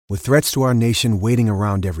With threats to our nation waiting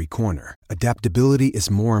around every corner, adaptability is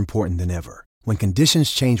more important than ever. When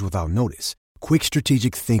conditions change without notice, quick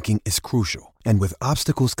strategic thinking is crucial. And with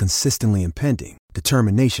obstacles consistently impending,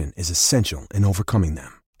 determination is essential in overcoming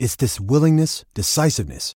them. It's this willingness,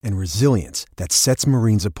 decisiveness, and resilience that sets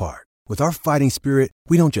Marines apart. With our fighting spirit,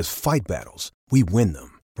 we don't just fight battles, we win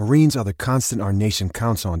them. Marines are the constant our nation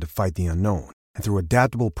counts on to fight the unknown. And through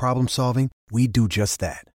adaptable problem solving, we do just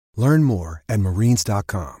that. Learn more at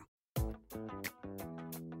marines.com.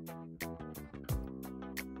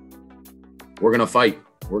 We're going to fight.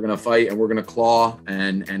 We're going to fight and we're going to claw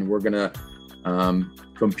and we're going to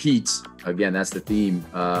compete. Again, that's the theme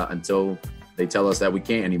until they tell us that we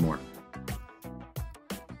can't anymore.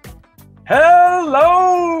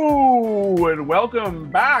 Hello and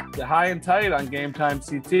welcome back to High and Tight on Game Time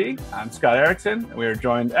CT. I'm Scott Erickson and we are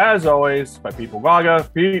joined as always by Pete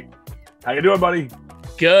Bulgaga. Pete, how you doing, buddy?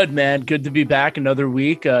 Good, man. Good to be back. Another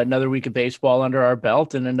week of baseball under our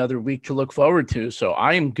belt and another week to look forward to. So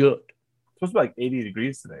I am good. It's supposed to be like 80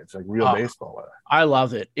 degrees today. It's like real baseball weather. I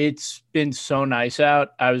love it. It's been so nice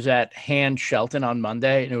out. I was at Hand Shelton on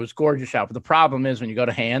Monday and it was gorgeous out. But the problem is when you go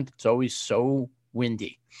to Hand, it's always so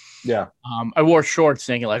windy. Yeah. I wore shorts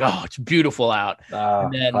thinking like, oh, it's beautiful out.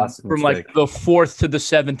 And then from like the fourth to the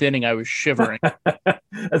seventh inning, I was shivering.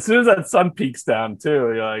 As soon as that sun peaks down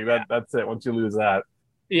too, you're like, that's it. Once you lose that.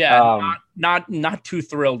 Yeah. Not too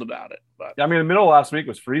thrilled about it. But I mean, the middle of last week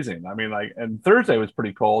was freezing. I mean, like, and Thursday was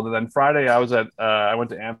pretty cold. And then Friday I was I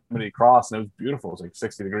went to Amity Cross and it was beautiful. It was like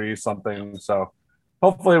 60 degrees something. So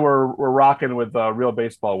hopefully we're rocking with real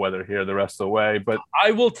baseball weather here the rest of the way. But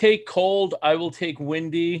I will take cold. I will take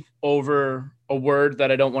windy over a word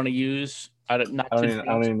that I don't want to use. I don't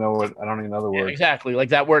even know the word. Exactly. Like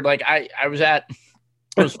that word. Like I was at.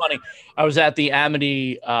 It was funny. I was at the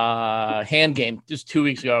Amity Hand game just 2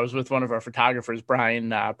 weeks ago. I was with one of our photographers,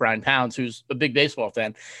 Brian Pounds, who's a big baseball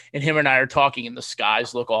fan, and him and I are talking, and the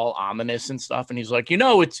skies look all ominous and stuff. And he's like,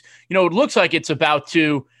 it looks like it's about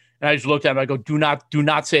to. And I just looked at him. I go, do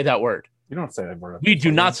not say that word. You don't say that word. We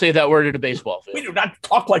do not say that word at a baseball field. We do not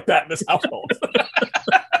talk like that in this household.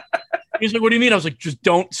 He's like, what do you mean? I was like, just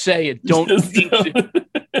don't say it. Just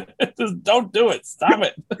don't do it. Stop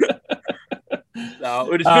it.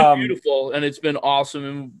 No, it has been beautiful and it's been awesome.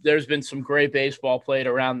 And there's been some great baseball played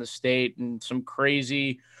around the state and some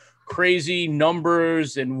crazy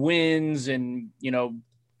numbers and wins and,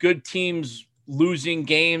 good teams losing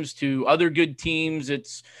games to other good teams.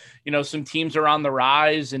 It's, some teams are on the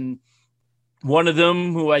rise, and one of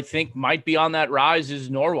them who I think might be on that rise is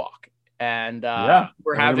Norwalk. And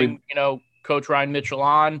we're having, Coach Ryan Mitchell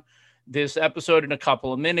on this episode in a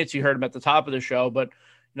couple of minutes. You heard him at the top of the show, but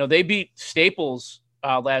they beat Staples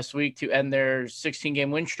last week to end their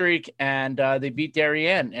 16-game win streak, and they beat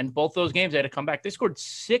Darien. And both those games, they had to come back. They scored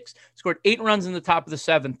 8 runs in the top of the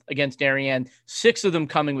seventh against Darien, 6 of them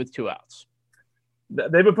coming with 2 outs. They've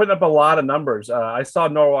been putting up a lot of numbers. I saw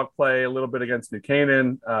Norwalk play a little bit against New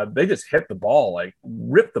Canaan. They just hit the ball, like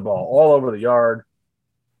ripped the ball all over the yard.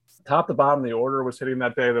 Top to bottom, the order was hitting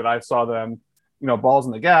that day that I saw them. Balls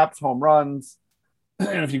in the gaps, home runs.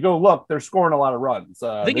 And if you go look, they're scoring a lot of runs.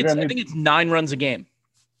 I think it's 9 runs a game.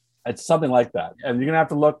 It's something like that. And you're going to have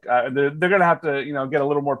to look. They're going to have to, get a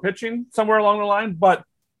little more pitching somewhere along the line. But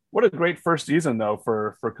what a great first season, though,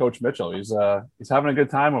 for Coach Mitchell. He's having a good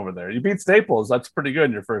time over there. You beat Staples. That's pretty good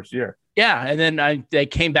in your first year. Yeah, and then they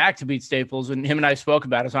came back to beat Staples, and him and I spoke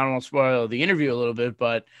about it, so I don't want to spoil the interview a little bit.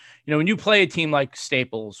 But, when you play a team like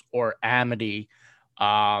Staples or Amity,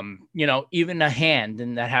 even a Hand,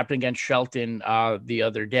 and that happened against Shelton the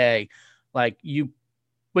other day,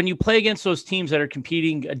 when you play against those teams that are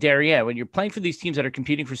competing, Darien, when you're playing for these teams that are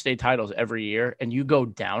competing for state titles every year and you go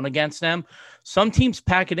down against them, some teams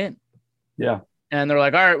pack it in. Yeah. And they're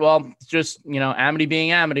like, all right, well, it's just, Amity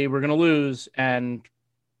being Amity, we're going to lose. And,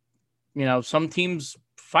 some teams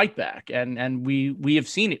fight back and we have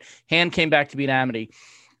seen it. Hand came back to beat Amity.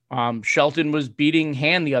 Shelton was beating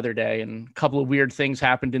Hand the other day, and a couple of weird things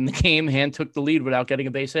happened in the game. Hand took the lead without getting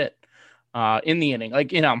a base hit in the inning.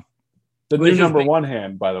 The new number one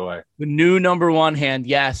Hand, by the way. The new number one Hand.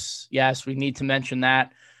 Yes, we need to mention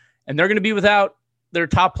that. And they're going to be without their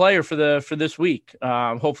top player for this week.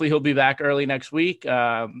 Hopefully he'll be back early next week.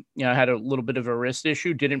 Had a little bit of a wrist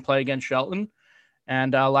issue, didn't play against Shelton,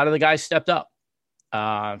 and a lot of the guys stepped up.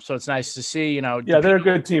 So it's nice to see, they're a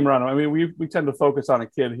good team run. I mean, we tend to focus on a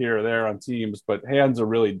kid here or there on teams, but Hand's a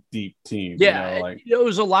really deep team. Yeah. It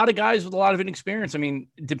was a lot of guys with a lot of inexperience. I mean,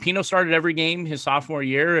 DePino started every game his sophomore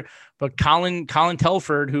year, but Colin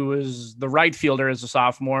Telford, who was the right fielder as a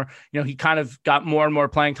sophomore, he kind of got more and more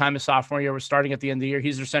playing time his sophomore year. Was starting at the end of the year.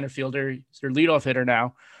 He's their center fielder. He's their leadoff hitter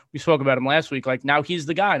now. we spoke about him last week. Like now he's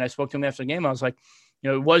the guy. And I spoke to him after the game. I was like,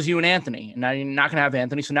 it was you and Anthony, and now you're not going to have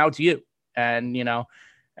Anthony. So now it's you. And, he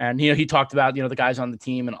talked about, the guys on the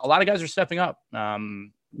team, and a lot of guys are stepping up.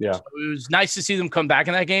 Yeah. So it was nice to see them come back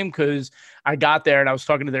in that game, because I got there and I was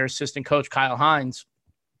talking to their assistant coach, Kyle Hines,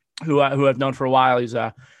 who I've known for a while. He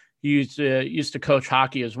used to coach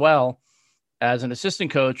hockey as well as an assistant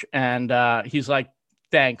coach. And he's like,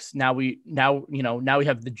 thanks. Now we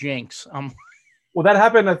have the jinx. Well, that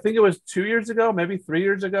happened, I think it was 2 years ago, maybe 3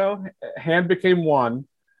 years ago. Hand became one.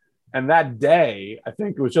 And that day, I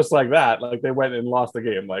think it was just like that. Like they went and lost the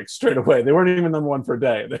game, like straight away. They weren't even number one for a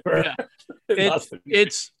day. They were. Yeah.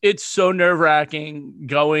 It's so nerve-wracking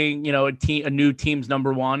going, a new team's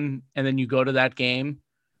number one, and then you go to that game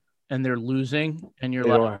and they're losing, and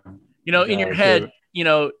you're in your head,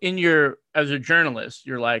 as a journalist,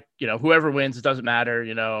 you're like, whoever wins, it doesn't matter.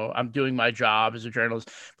 I'm doing my job as a journalist.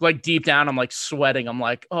 But like deep down, I'm like sweating. I'm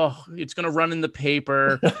like, oh, it's going to run in the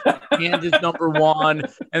paper. And is number one.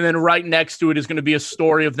 And then right next to it is going to be a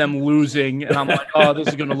story of them losing. And I'm like, oh, this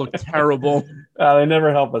is going to look terrible. They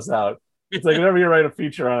never help us out. It's like whenever you write a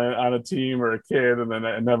feature on a team or a kid, and then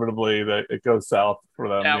inevitably it goes south for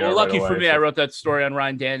them. Yeah, well, lucky for me, I wrote that story on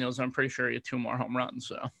Ryan Daniels. I'm pretty sure he had 2 more home runs.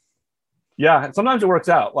 So. Yeah, sometimes it works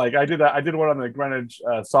out. Like I did one on the Greenwich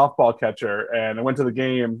softball catcher, and I went to the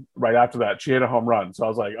game right after that. She hit a home run, so I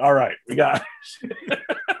was like, "All right, we got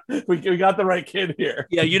we got the right kid here."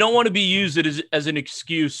 Yeah, you don't want to be used as an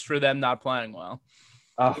excuse for them not playing well.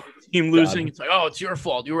 Oh, team losing, God. It's like, "Oh, it's your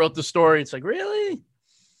fault. You wrote the story." It's like, really?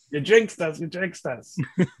 You jinxed us.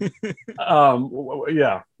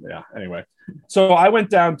 Yeah. Anyway, so I went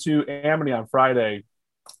down to Amity on Friday.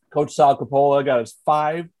 Coach Sal Coppola got his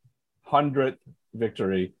 500th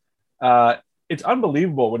victory. It's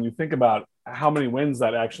unbelievable when you think about how many wins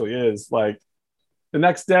that actually is. Like the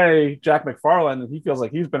next day, Jack McFarland, and he feels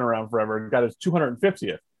like he's been around forever, got his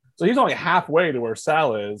 250th. So he's only halfway to where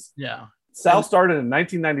Sal is. Yeah. Sal started in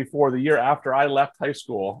 1994, the year after I left high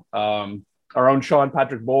school. Our own Sean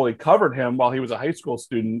Patrick Boley covered him while he was a high school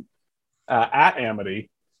student at Amity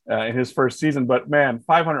in his first season. But man,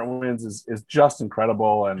 500 wins is just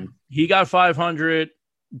incredible. And he got 500.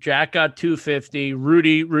 Jack got 250.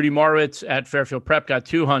 Rudy Marwitz at Fairfield Prep got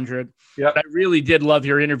 200. Yeah, I really did love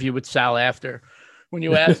your interview with Sal after when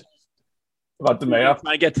you asked about DeMayo.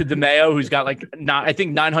 I get to DeMayo, who's got like I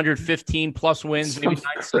think 915 plus wins. Maybe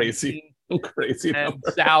crazy. And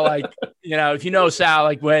Sal, like, if you know Sal,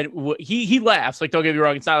 like when he laughs, like, don't get me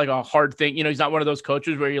wrong, it's not like a hard thing. He's not one of those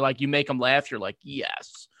coaches where you're like, you make him laugh, you're like,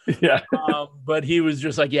 yes. Yeah. But he was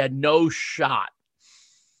just like, yeah, no shot.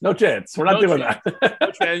 No chance. We're not doing that.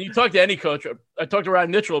 And you talk to any coach. I talked to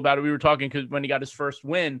Ryan Mitchell about it. We were talking because when he got his first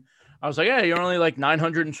win, I was like, yeah, you're only like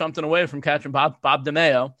 900 and something away from catching Bob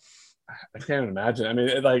DeMayo. I can't even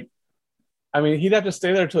imagine. I mean, he'd have to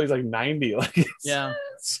stay there until he's like 90. Yeah.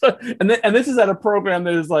 And this is at a program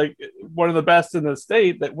that is like one of the best in the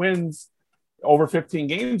state that wins over 15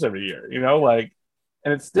 games every year,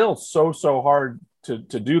 and it's still so hard to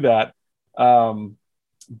do that.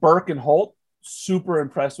 Burke and Holt, super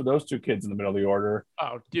impressed with those two kids in the middle of the order.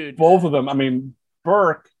 Oh, dude. Both of them. I mean,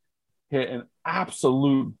 Burke hit an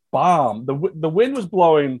absolute bomb. The wind was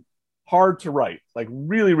blowing hard to right, like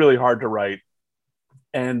really, really hard to right.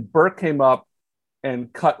 And Burke came up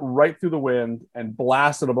and cut right through the wind and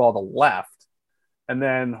blasted a ball to left. And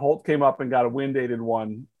then Holt came up and got a wind-aided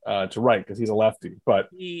one to right because he's a lefty. But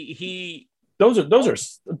those are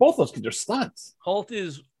both those kids are studs. Holt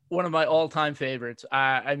is one of my all-time favorites.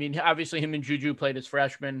 I mean, obviously him and Juju played as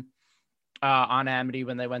freshmen on Amity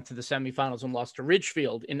when they went to the semifinals and lost to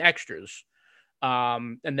Ridgefield in extras.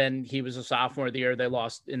 And then he was a sophomore the year they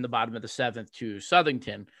lost in the bottom of the 7th to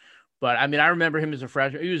Southington. But I mean, I remember him as a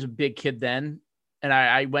freshman. He was a big kid then. And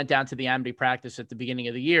I went down to the Amity practice at the beginning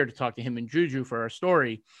of the year to talk to him and Juju for our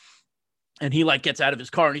story. And he like gets out of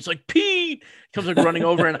his car and he's like, Pete, comes like running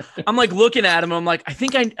over. And I'm like looking at him. I'm like, I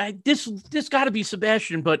think this gotta be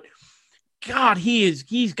Sebastian, but God, he's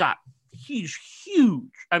huge.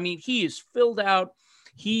 I mean, he is filled out.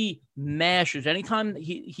 He mashes anytime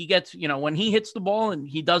he gets, when he hits the ball, and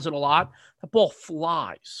he does it a lot, the ball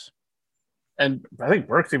flies. And I think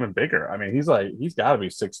Burke's even bigger. I mean, he's got to be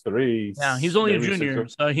 6'3". Yeah, he's only a junior,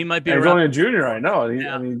 so he might be. He's only a junior, I know.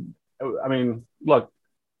 Yeah. I mean, look,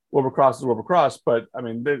 Wilbur-Cross is Wilbur-Cross, but I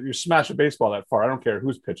mean, you smash a baseball that far, I don't care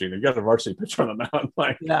who's pitching. You got a varsity pitcher on the mound,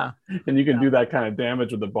 and you can do that kind of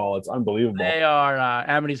damage with the ball. It's unbelievable. They are.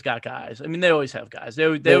 Amity's got guys. I mean, they always have guys. They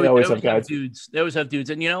always have guys. Dudes. They always have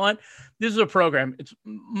dudes. And you know what? This is a program. It's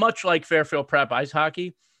much like Fairfield Prep ice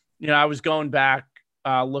hockey. I was going back,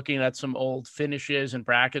 looking at some old finishes and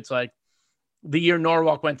brackets. Like the year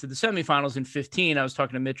Norwalk went to the semifinals in 15, I was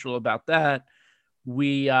talking to Mitchell about that.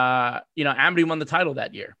 We, Amity won the title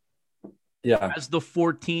that year. Yeah. As the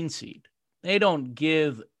 14 seed. They don't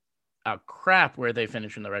give a crap where they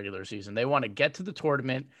finish in the regular season. They want to get to the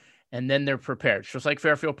tournament, and then they're prepared. It's just like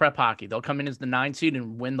Fairfield Prep Hockey. They'll come in as the 9 seed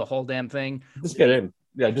and win the whole damn thing. Just get in.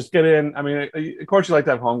 Yeah, just get in. I mean, of course you like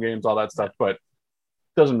to have home games, all that stuff, but it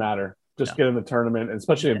doesn't matter. Just get in the tournament, and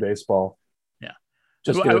especially in baseball. Yeah.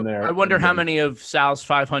 Just get in there. I wonder how many of Sal's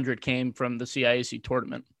 500 came from the CIAC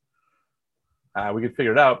tournament. We could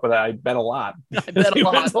figure it out, but I bet a lot. I bet a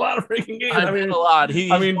lot. Wins a lot of freaking games. I mean, a lot.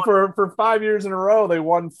 For 5 years in a row, they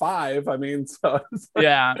won 5. I mean, so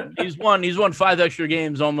yeah, he's won 5 extra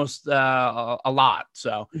games, almost a lot.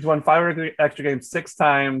 So he's won 5 extra games 6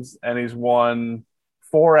 times, and he's won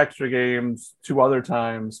 4 extra games 2 other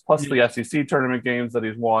times, plus the SEC tournament games that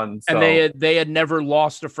he's won. So. And they had never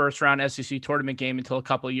lost a first round SEC tournament game until a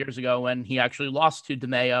couple of years ago when he actually lost to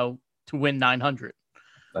DeMayo to win 900.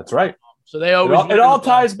 That's right. So they always it all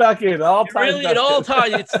ties back in. It all ties.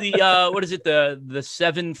 It's the what is it, the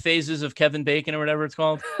 7 phases of Kevin Bacon or whatever it's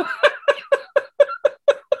called.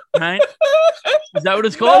 Right? Is that what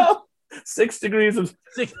it's called? No. 6 degrees of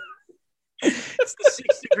it's the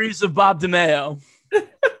 6 degrees of Bob DeMayo.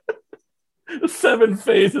 7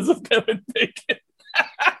 phases of Kevin Bacon.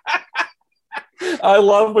 I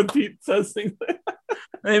love when Pete says things like that.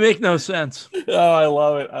 They make no sense. Oh, I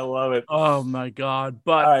love it. I love it. Oh my God.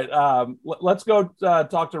 But all right, let's go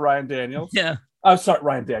talk to Ryan Daniels. Yeah.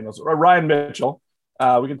 Ryan Daniels or Ryan Mitchell.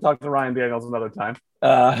 We can talk to Ryan Daniels another time.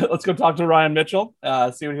 Let's go talk to Ryan Mitchell,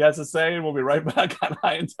 see what he has to say, and we'll be right back on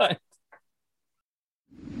High and Tight.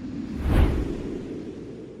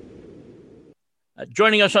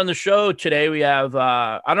 Joining us on the show today, we have,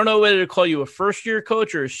 I don't know whether to call you a first-year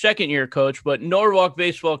coach or a second-year coach, but Norwalk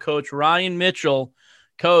baseball coach Ryan Mitchell.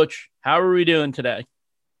 Coach, how are we doing today?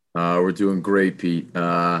 We're doing great, Pete.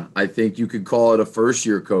 I think you could call it a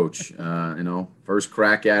first-year coach. First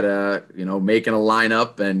crack at making a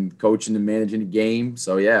lineup and coaching and managing the game.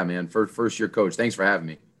 So yeah, man, first-year coach. Thanks for having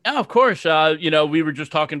me. Yeah, of course. We were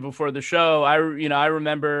just talking before the show. I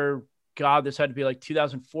remember. God, this had to be like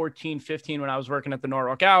 2014, 15 when I was working at the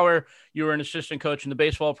Norwalk Hour. You were an assistant coach in the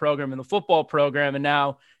baseball program and the football program. And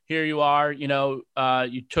now here you are,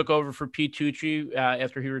 you took over for Pete Tucci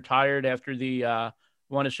after he retired after the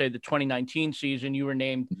 2019 season. You were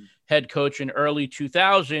named head coach in early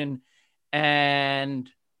 2000 and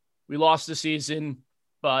we lost the season,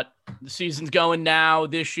 but the season's going now.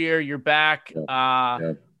 This year you're back.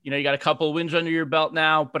 Yeah. You got a couple of wins under your belt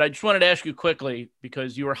now, but I just wanted to ask you quickly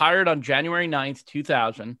because you were hired on January 9th,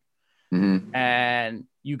 2000, and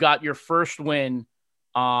you got your first win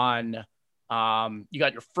on April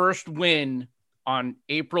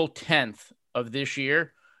 10th of this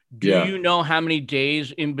year. Do you know how many days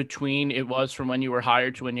in between it was from when you were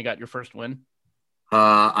hired to when you got your first win?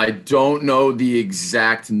 I don't know the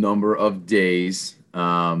exact number of days,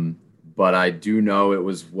 but I do know it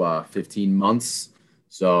was 15 months.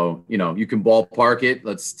 So, you can ballpark it.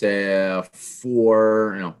 Let's say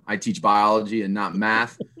I teach biology and not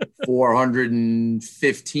math,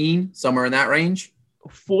 415, somewhere in that range.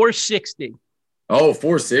 460. Oh,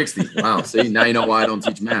 460. Wow. See, now you know why I don't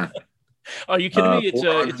teach math. Are you kidding me?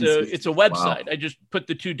 It's a website. Wow. I just put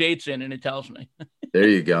the 2 dates in and it tells me. There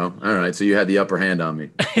you go. All right. So you had the upper hand on me.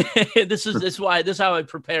 This is how I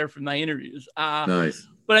prepare for my interviews. Nice.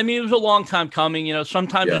 But I mean, it was a long time coming.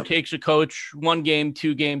 Sometimes it takes a coach 1 game,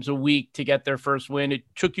 2 games a week to get their first win. It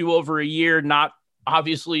took you over a year, not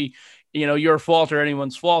obviously, your fault or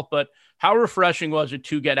anyone's fault, but how refreshing was it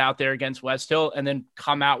to get out there against West Hill and then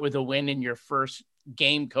come out with a win in your first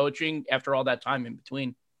game coaching after all that time in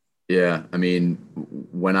between? Yeah. I mean,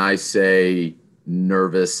 when I say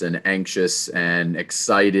nervous and anxious and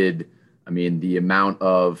excited, I mean, the amount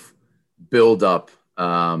of buildup,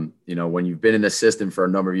 when you've been an assistant for a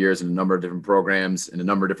number of years in a number of different programs in a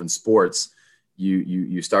number of different sports,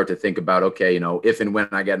 you start to think about, okay, if and when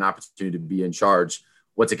I get an opportunity to be in charge,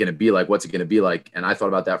 what's it going to be like? What's it going to be like? And I thought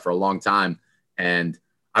about that for a long time and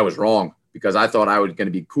I was wrong because I thought I was going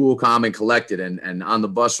to be cool, calm, and collected. And on the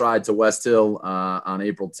bus ride to West Hill on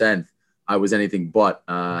April 10th, I was anything but.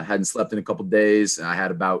 Hadn't slept in a couple of days. I had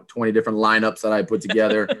about 20 different lineups that I put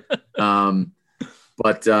together.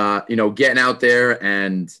 But getting out there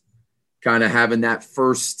and kind of having that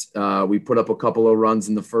first, we put up a couple of runs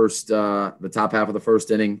in the top half of the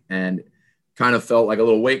first inning and kind of felt like a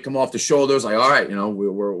little weight come off the shoulders. Like, all right,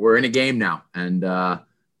 we're in a game now. And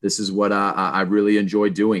this is what I really enjoy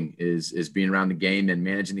doing is being around the game and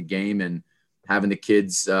managing the game and having the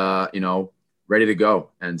kids, ready to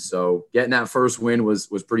go. And so getting that first win was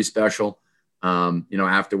pretty special.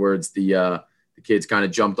 Afterwards, the kids kind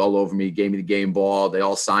of jumped all over me, gave me the game ball. They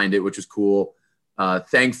all signed it, which was cool.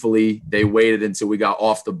 Thankfully, they waited until we got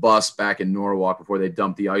off the bus back in Norwalk before they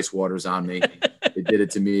dumped the ice waters on me. They did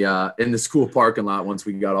it to me in the school parking lot once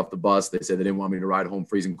we got off the bus. They said they didn't want me to ride home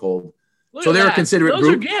freezing cold. So they're a considerate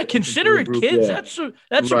group. Considerate kids. Yeah.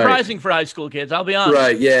 That's surprising for high school kids. I'll be honest.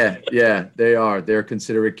 Right. Yeah, they are. They're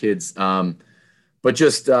considerate kids. But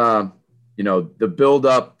just, the build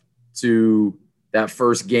up to that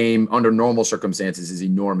first game under normal circumstances is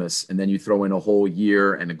enormous. And then you throw in a whole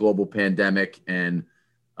year and a global pandemic. And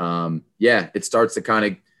it starts to kind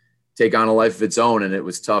of take on a life of its own. And it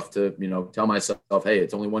was tough to, tell myself, hey,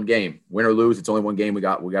 it's only one game. Win or lose, it's only one game. We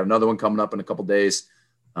got another one coming up in a couple days.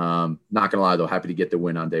 Not going to lie, though, happy to get the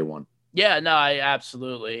win on day one. Yeah, no,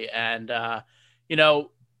 absolutely. And,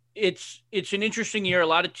 it's an interesting year. A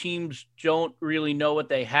lot of teams don't really know what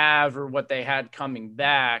they have or what they had coming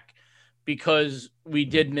back because we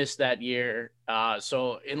did miss that year.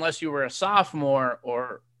 So unless you were a sophomore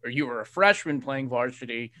or you were a freshman playing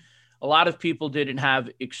varsity, a lot of people didn't have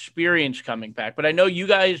experience coming back. But I know you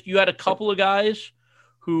had a couple of guys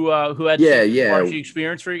who had varsity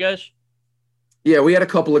experience for you guys. Yeah, we had a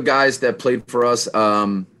couple of guys that played for us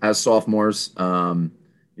as sophomores.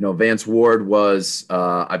 Vance Ward was,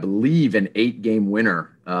 I believe, an 8-game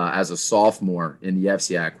winner as a sophomore in the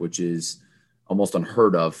FCIAC, which is almost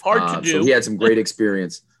unheard of. Hard to do. So he had some great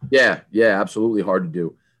experience. Yeah, absolutely hard to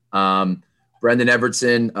do. Brendan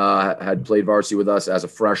Evertson had played varsity with us as a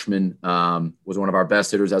freshman, was one of our best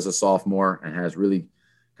hitters as a sophomore, and has really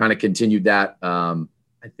kind of continued that.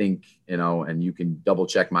 I think, and you can double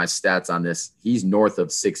check my stats on this. He's north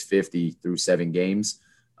of 650 through 7 games,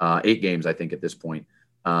 8 games, I think, at this point.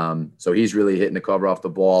 So he's really hitting the cover off the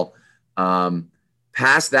ball.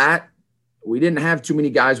 Past that, we didn't have too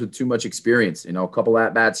many guys with too much experience. A couple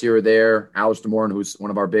at-bats here or there. Alistair Moran, who's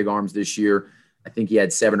one of our big arms this year, I think he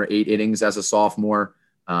had 7 or 8 innings as a sophomore.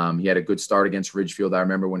 He had a good start against Ridgefield. I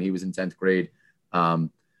remember when he was in 10th grade.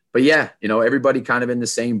 But yeah, everybody kind of in the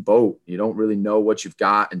same boat. You don't really know what you've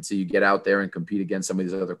got until you get out there and compete against some of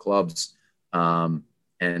these other clubs. Luckily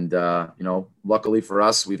for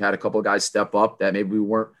us, we've had a couple of guys step up that maybe we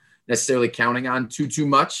weren't necessarily counting on too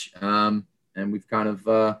much. And we've kind of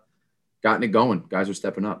gotten it going. Guys are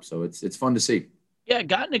stepping up. So it's fun to see. Yeah,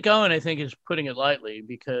 gotten it going, I think, is putting it lightly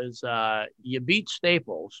because you beat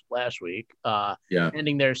Staples last week,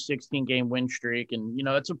 ending their 16-game win streak. And,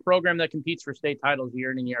 it's a program that competes for state titles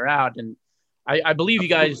year in and year out. And I believe you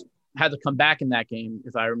guys had to come back in that game,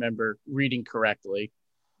 if I remember reading correctly.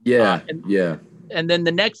 Yeah, And then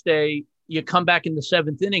the next day, you come back in the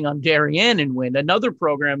 7th inning on Darien and win. Another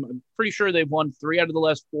program, I'm pretty sure they've won 3 out of the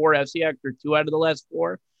last 4 FCIAC or 2 out of the last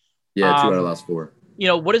 4. Yeah, 2 out of the last 4.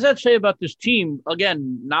 What does that say about this team?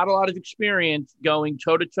 Again, not a lot of experience going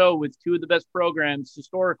toe-to-toe with 2 of the best programs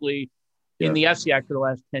historically in the FCIAC for the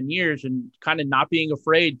last 10 years and kind of not being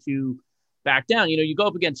afraid to back down. You go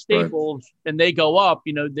up against Staples and they go up.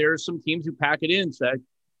 There are some teams who pack it in and say,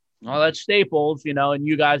 oh, that's Staples, and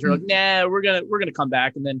you guys are like, nah, we're gonna come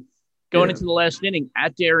back. And then going into the last inning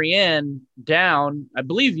at Darien down, I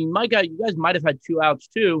believe you guys might have had 2 outs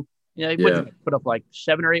too. Put up like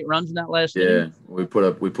 7 or 8 runs in that last inning. Yeah, we put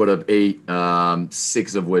up 8,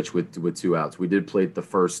 6 of which with 2 outs. We did plate the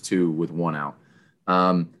first 2 with 1 out.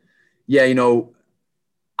 I'm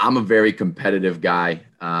a very competitive guy,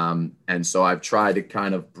 and so I've tried to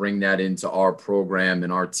kind of bring that into our program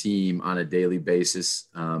and our team on a daily basis.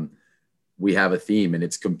 We have a theme, and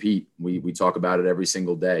it's compete. We talk about it every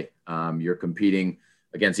single day. You're competing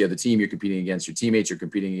against the other team. You're competing against your teammates. You're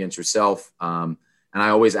competing against yourself. And I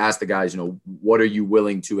always ask the guys, what are you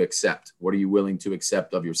willing to accept? What are you willing to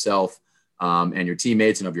accept of yourself and your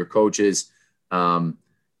teammates and of your coaches? And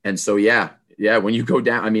so, when you go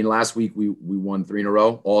down, last week we won 3 in a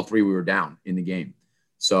row. All 3 we were down in the game.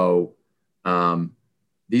 So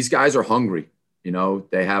these guys are hungry.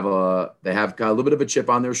 They have got a little bit of a chip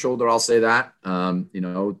on their shoulder. I'll say that.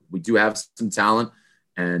 We do have some talent,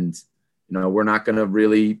 and we're not going to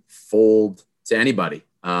really fold to anybody.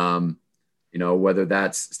 Whether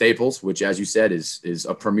that's Staples, which, as you said, is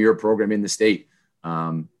a premier program in the state.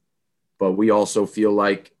 But we also feel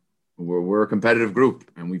like we're a competitive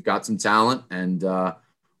group, and we've got some talent, and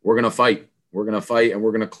we're going to fight. We're going to fight, and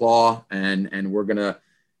we're going to claw, and we're going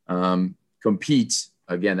to compete.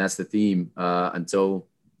 Again, that's the theme until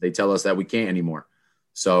they tell us that we can't anymore.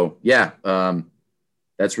 So,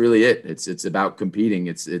 that's really it. It's about competing.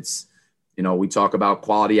 It's we talk about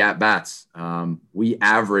quality at-bats. We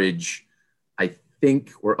average – I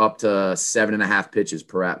think we're up to 7.5 pitches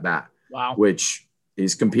per at bat, wow, which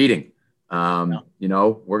is competing. You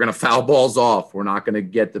know, we're going to foul balls off. We're not going to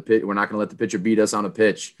get the pitch. We're not going to let the pitcher beat us on a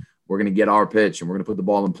pitch. We're going to get our pitch and we're going to put the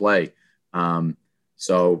ball in play.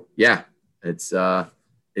 So yeah, it's a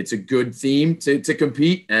good theme to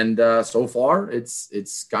compete. And so far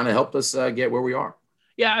it's kind of helped us get where we are.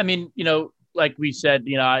 Yeah. I mean, you know, like we said,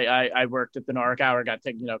 you know, I worked at the Norwalk Hour, got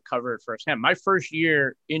to, you know, cover it firsthand. My first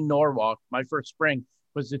year in Norwalk, my first spring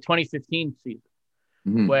was the 2015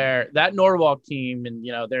 season, where that Norwalk team, and,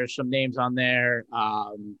 you know, there's some names on there,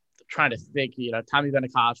 trying to think, you know, Tommy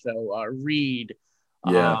Benicasso, Reed,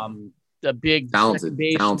 the big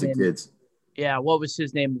talented kids. Yeah. What was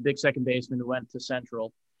his name? The big second baseman who went to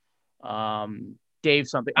Central. Dave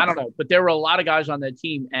something. I don't know. But there were a lot of guys on that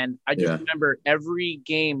team. And I just remember every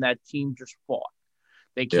game that team just fought.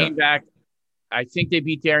 They came back. I think they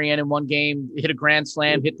beat Darien in one game, hit a grand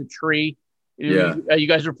slam, hit the tree. You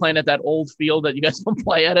guys are playing at that old field that you guys don't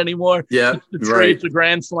play at anymore. Yeah. It's the tree, it's a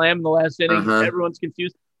grand slam in the last inning. Everyone's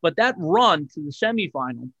confused. But that run to the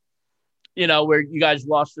semifinal, you know, where you guys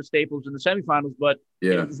lost to Staples in the semifinals, but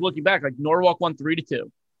looking back, like Norwalk won 3-2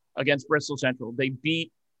 against Bristol Central. They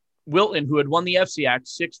beat Wilton, who had won the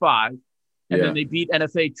FCX 6-5, and then they beat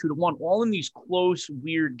NFA 2-1, all in these close,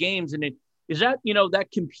 weird games. And is that, you know,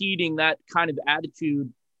 that competing, that kind of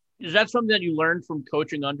attitude, is that something that you learned from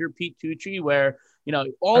coaching under Pete Tucci, where, you know,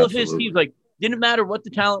 all of his teams, like, didn't matter what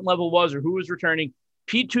the talent level was or who was returning,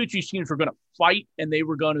 Pete Tucci's teams were going to fight and they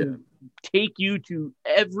were going to take you to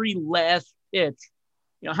every last pitch.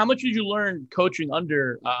 You know, how much did you learn coaching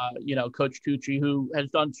under, you know, Coach Tucci, who has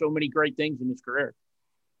done so many great things in his career?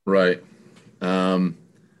 Right.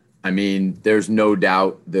 I mean, there's no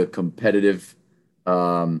doubt the competitive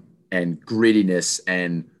and grittiness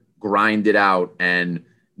and grind it out and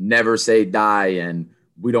never say die. And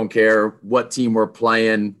we don't care what team we're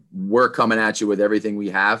playing. We're coming at you with everything we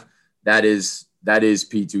have. That is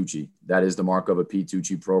Pete Tucci. That is the mark of a Pete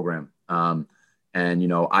Tucci program. And, you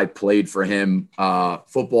know, I played for him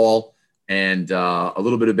football and a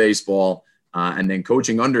little bit of baseball. And then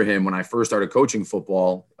coaching under him, when I first started coaching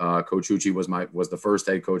football, Coach Tucci was the first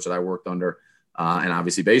head coach that I worked under, and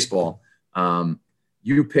obviously baseball.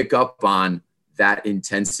 You pick up on that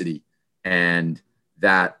intensity and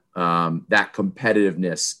that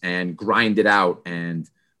competitiveness and grind it out. And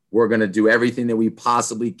we're going to do everything that we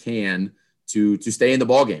possibly can to stay in the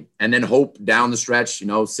ball game, and then hope down the stretch, you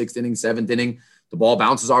know, 6th inning, 7th inning, the ball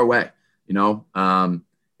bounces our way. You know,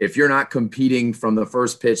 if you're not competing from the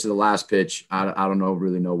first pitch to the last pitch, I don't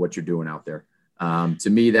really know what you're doing out there. To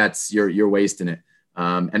me, that's you're wasting it.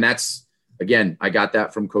 And that's, again, I got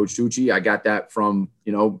that from Coach Tucci. I got that from,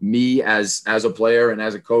 you know, me as a player and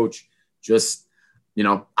as a coach. Just, you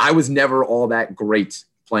know, I was never all that great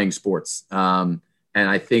playing sports. And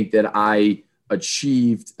I think that I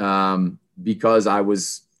achieved because I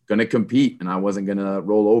was going to compete and I wasn't going to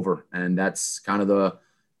roll over. And that's kind of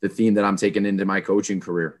the theme that I'm taking into my coaching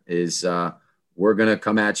career is we're going to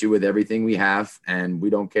come at you with everything we have, and we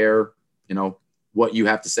don't care, you know, what you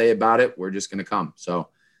have to say about it. We're just going to come. So,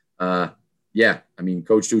 yeah, I mean,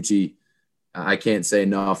 Coach Tucci, I can't say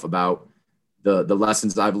enough about the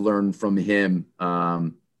lessons I've learned from him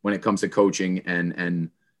when it comes to coaching and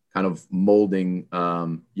kind of molding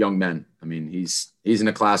young men. I mean, he's in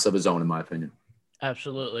a class of his own, in my opinion.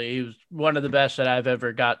 Absolutely. He was one of the best that I've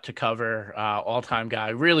ever got to cover, all-time guy,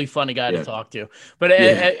 really funny guy to talk to. But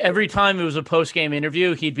every time it was a post-game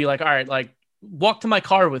interview, he'd be like, all right, like, walk to my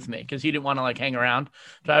car with me, because he didn't want to, like, hang around.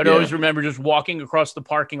 So I would always remember just walking across the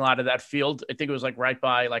parking lot of that field. I think it was, like, right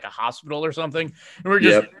by, like, a hospital or something. And we're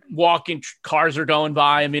just walking, cars are going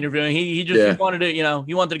by, I'm interviewing. He just wanted to, you know,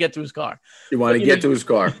 he wanted to get to his car. He wanted to get to his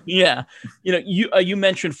car. Yeah. You know, you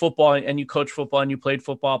mentioned football and you coach football and you played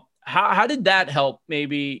football. How did that help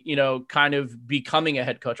maybe, you know, kind of becoming a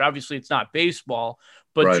head coach? Obviously it's not baseball,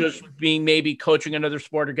 but just being maybe coaching another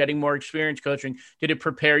sport or getting more experience coaching, did it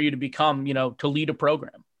prepare you to become, you know, to lead a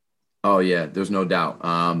program? Oh yeah, there's no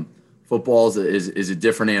doubt. Football is a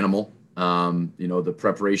different animal. You know, the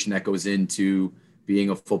preparation that goes into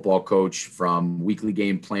being a football coach, from weekly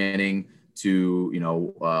game planning to, you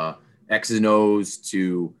know, X's and O's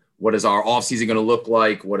to what is our off season going to look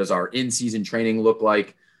like? What does our in-season training look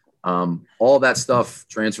like? All that stuff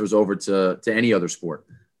transfers over to any other sport.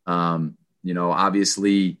 You know,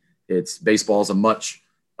 obviously baseball is a much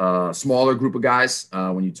smaller group of guys.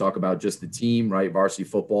 When you talk about just the team, right? Varsity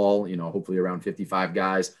football, you know, hopefully around 55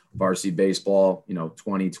 guys, varsity baseball, you know,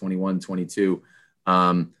 20, 21, 22.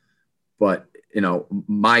 But, you know,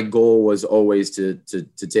 my goal was always to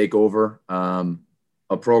take over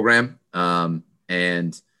a program,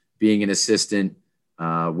 and being an assistant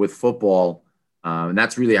with football, And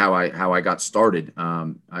that's really how I got started.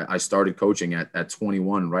 I started coaching at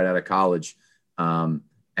 21, right out of college,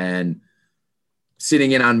 and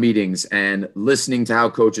sitting in on meetings and listening to how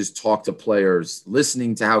coaches talk to players,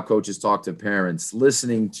 listening to how coaches talk to parents,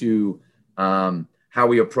 listening to how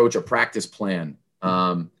we approach a practice plan.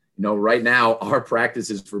 Right now our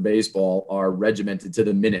practices for baseball are regimented to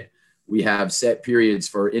the minute. We have set periods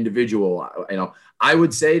for individual. I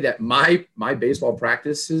would say that my baseball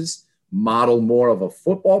practices model more of a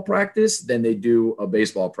football practice than they do a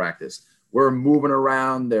baseball practice. We're moving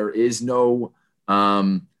around. There is no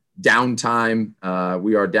downtime.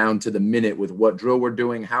 We are down to the minute with what drill we're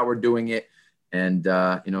doing, how we're doing it. And,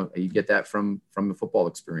 you get that from the football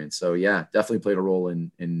experience. So yeah, definitely played a role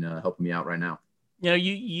in helping me out right now.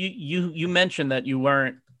 You mentioned that you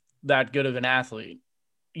weren't that good of an athlete.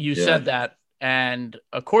 You said that. And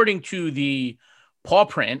according to the paw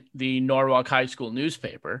print, the Norwalk High School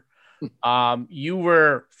newspaper, you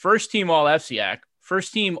were first team all FCIAC,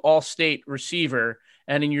 first team all state receiver.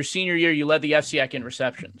 And in your senior year, you led the FCIAC in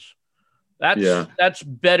receptions. That's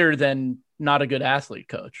better than not a good athlete,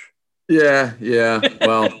 coach. Yeah.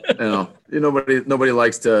 Well, nobody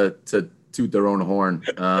likes to toot their own horn.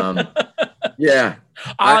 Yeah.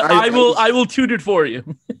 I will toot it for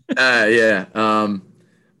you.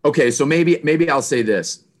 Okay. So maybe I'll say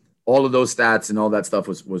this. All of those stats and all that stuff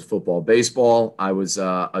was football. Baseball, I was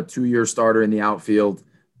a 2-year starter in the outfield.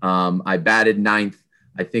 I batted ninth.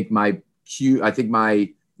 I think my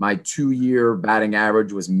 2-year batting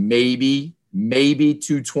average was maybe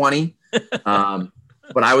 220.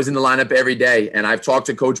 But I was in the lineup every day, and I've talked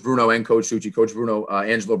to Coach Bruno and Coach Tucci. Coach Bruno,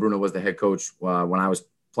 Angelo Bruno was the head coach when I was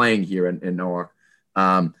playing here in Norwalk.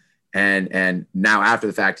 And now after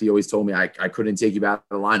the fact, he always told me I couldn't take you out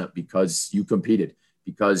of the lineup because you competed,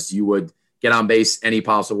 because you would get on base any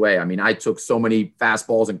possible way. I mean, I took so many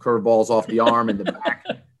fastballs and curveballs off the arm and the back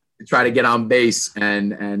to try to get on base.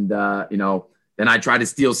 And then I tried to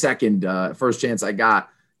steal second, first chance I got.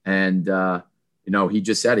 And, he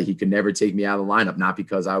just said it. He could never take me out of the lineup, not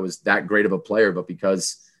because I was that great of a player, but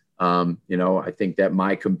because, I think that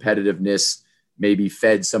my competitiveness maybe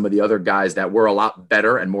fed some of the other guys that were a lot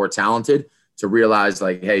better and more talented to realize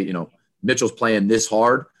like, hey, Mitchell's playing this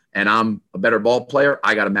hard and I'm a better ball player.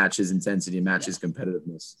 I got to match his intensity and match his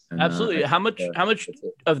competitiveness. And, absolutely. How much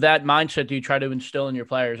of that mindset do you try to instill in your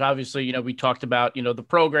players? Obviously, we talked about, the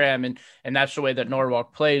program and that's the way that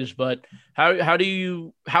Norwalk plays, but how have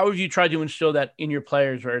you tried to instill that in your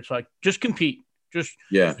players where it's like, just compete, just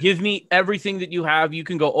give me everything that you have. You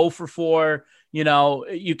can go 0 for 4,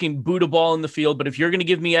 you can boot a ball in the field, but if you're going to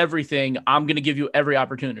give me everything, I'm going to give you every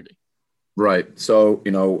opportunity. Right. So,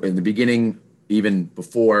 in the beginning, even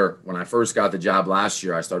before when I first got the job last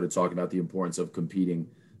year, I started talking about the importance of competing.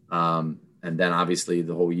 And then obviously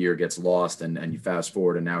the whole year gets lost and you fast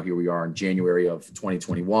forward. And now here we are in January of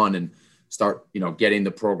 2021 and start, getting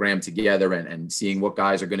the program together and seeing what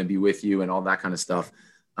guys are going to be with you and all that kind of stuff.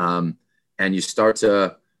 And you start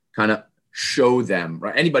to kind of show them,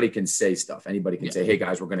 right? Anybody can say stuff. Anybody can say, hey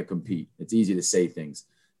guys, we're going to compete. It's easy to say things.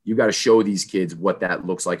 You got to show these kids what that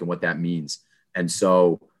looks like and what that means. And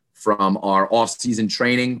so from our off-season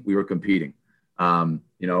training, we were competing.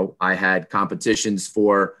 I had competitions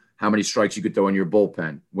for how many strikes you could throw in your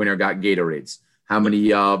bullpen. Winner got Gatorades. How many,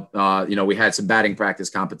 we had some batting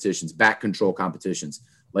practice competitions, bat control competitions.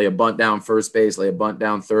 Lay a bunt down first base, lay a bunt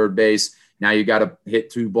down third base. Now you got to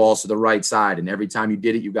hit 2 balls to the right side. And every time you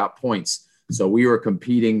did it, you got points. So we were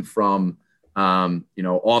competing from,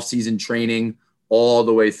 off-season training all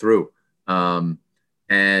the way through.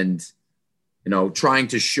 Trying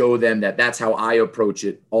to show them that that's how I approach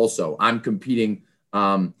it. Also, I'm competing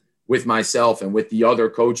with myself and with the other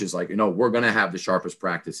coaches. Like, we're going to have the sharpest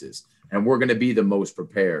practices and we're going to be the most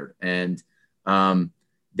prepared. And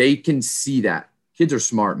they can see that. Kids are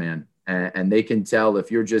smart, man. And they can tell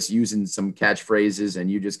if you're just using some catchphrases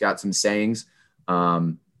and you just got some sayings,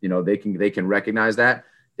 they can recognize that.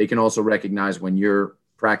 They can also recognize when you're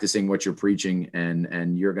practicing what you're preaching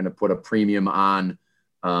and you're going to put a premium on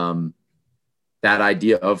that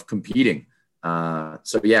idea of competing.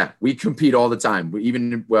 We compete all the time. We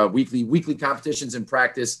even weekly competitions in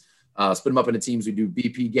practice, split them up into teams. We do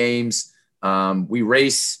BP games. We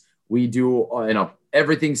race. We do,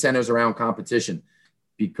 everything centers around competition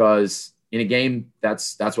because in a game,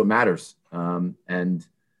 that's what matters. And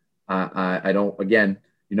I don't, again,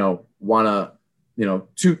 want to,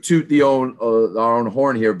 toot our own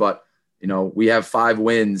horn here, but, we have 5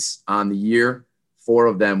 wins on the year. 4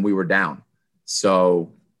 of them we were down.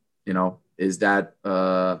 So, is that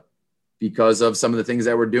because of some of the things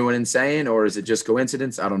that we're doing and saying, or is it just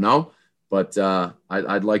coincidence? I don't know. but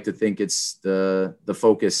I'd like to think it's the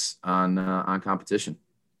focus on competition.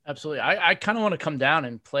 Absolutely. I kind of want to come down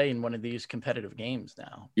and play in one of these competitive games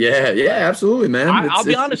now. Yeah, absolutely, man. I'll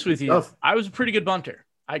be honest with you. Tough. I was a pretty good bunter.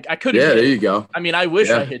 I couldn't hit. There you go. I mean, I wish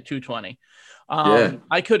I hit 220.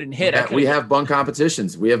 I couldn't hit. We have bunt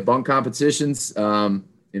competitions.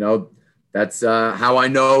 That's how I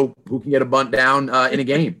know who can get a bunt down in a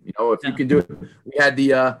game. If you can do it. We had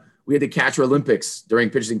the Catcher Olympics during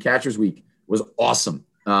Pitchers and Catchers Week. It was awesome.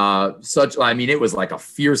 It was like a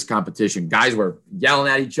fierce competition. Guys were yelling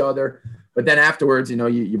at each other, but then afterwards,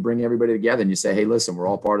 you bring everybody together and you say, hey, listen, we're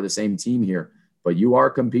all part of the same team here, but you are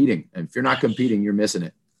competing. And if you're not competing, you're missing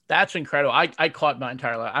it. That's incredible. I caught my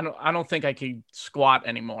entire life. I don't think I can squat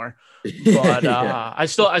anymore, but I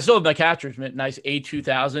still have my catcher's mitt. Nice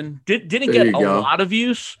A2000. Didn't get a lot of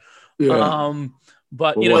use. Yeah.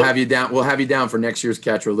 But we'll have you down. We'll have you down for next year's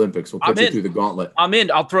Catcher Olympics. We'll put you through the gauntlet. I'm in.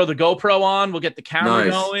 I'll throw the GoPro on. We'll get the camera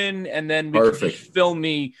going, and then we can just film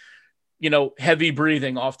me, heavy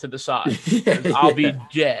breathing off to the side. I'll be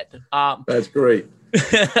dead. That's great.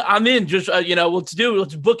 I'm in. Just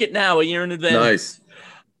let's book it now a year in advance. Nice.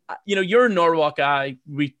 You're a Norwalk guy.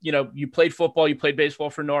 You played football, you played baseball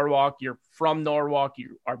for Norwalk. You're from Norwalk.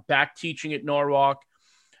 You are back teaching at Norwalk.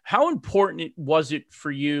 How important was it for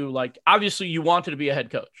you? Like, obviously you wanted to be a head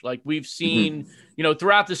coach. Like we've seen,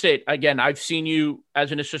 throughout the state, again, I've seen you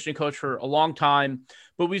as an assistant coach for a long time,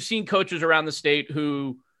 but we've seen coaches around the state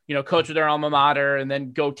who, coach at their alma mater and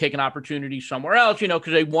then go take an opportunity somewhere else,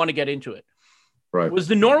 because they want to get into it. Right. Was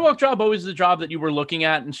the Norwalk job always the job that you were looking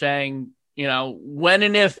at and saying, when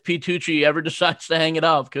and if Pete Tucci ever decides to hang it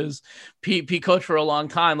up, because Pete coached for a long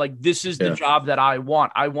time, like this is the job that I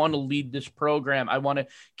want. I want to lead this program. I want to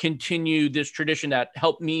continue this tradition that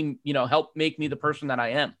helped me, help make me the person that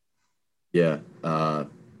I am. Yeah.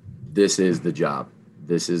 This is the job.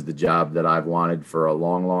 This is the job that I've wanted for a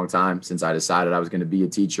long, long time since I decided I was going to be a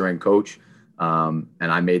teacher and coach. And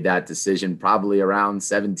I made that decision probably around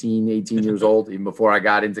 17, 18 years old, even before I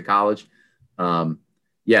got into college.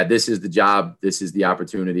 This is the job. This is the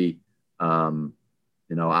opportunity.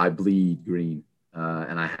 I bleed green,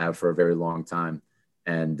 and I have for a very long time.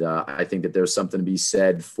 And I think that there's something to be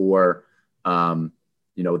said for, that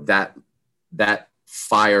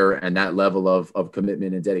fire and that level of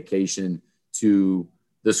commitment and dedication to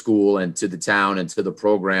the school and to the town and to the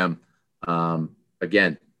program.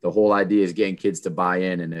 Again, the whole idea is getting kids to buy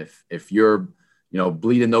in. And if you're,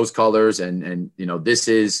 bleeding those colors and this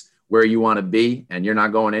is where you want to be and you're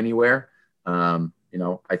not going anywhere, I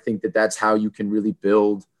think that that's how you can really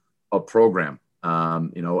build a program.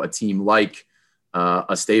 A team like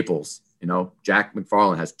a Staples, Jack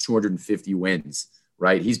McFarland has 250 wins,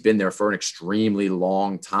 right? He's been there for an extremely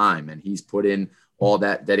long time and he's put in all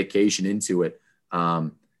that dedication into it.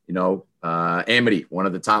 Amity, one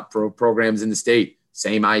of the top programs in the state,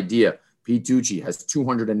 same idea. Pete Tucci has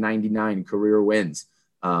 299 career wins.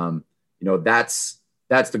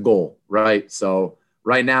 That's the goal, right? So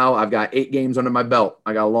right now I've got 8 games under my belt.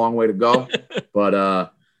 I got a long way to go,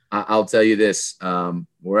 but I'll tell you this,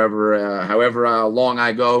 however long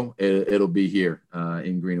I go, it'll be here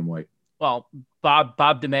in green and white. Well, Bob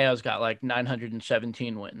DeMayo's got like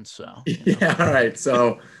 917 wins. So yeah, all right.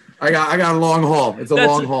 So I got a long haul. It's a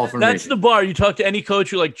long haul for me. That's the bar. You talk to any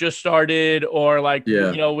coach who like just started or like,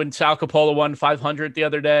 when Sal Coppola won 500 the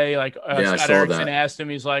other day, like Scott Erickson asked him,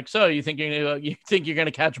 he's like, so you think you're going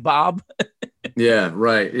to catch Bob? Yeah,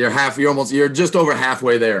 right. You're just over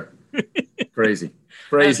halfway there. Crazy.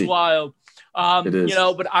 That's wild. It is.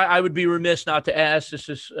 But I would be remiss not to ask. This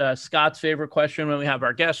is Scott's favorite question when we have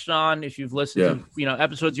our guests on. If you've listened to,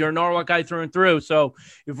 episodes, you're a Norwalk guy through and through. So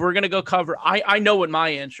if we're going to go cover, I know what my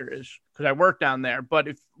answer is because I work down there. But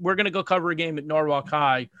if we're going to go cover a game at Norwalk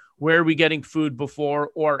High, where are we getting food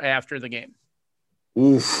before or after the game?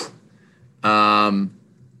 Oof.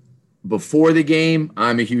 Before the game,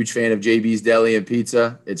 I'm a huge fan of JB's Deli and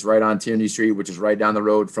Pizza. It's right on Tierney Street, which is right down the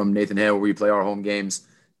road from Nathan Hale, where we play our home games.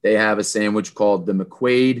 They have a sandwich called the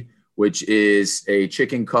McQuaid, which is a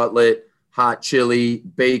chicken cutlet, hot chili,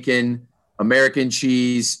 bacon, American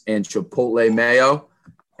cheese, and chipotle mayo.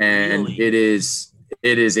 And it is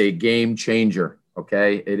a game changer.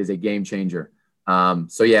 Okay. It is a game changer. I'm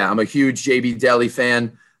a huge JB Deli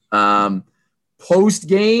fan. Post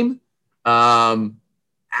game,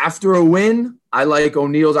 after a win, I like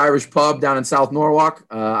O'Neill's Irish Pub down in South Norwalk.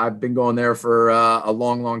 I've been going there for a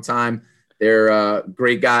long, long time. They're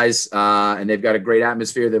great guys, and they've got a great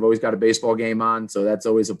atmosphere. They've always got a baseball game on, so that's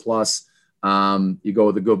always a plus. You go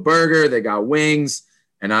with a good burger. They got wings,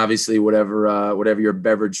 and obviously whatever your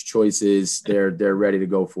beverage choice is, they're ready to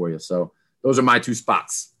go for you. So those are my two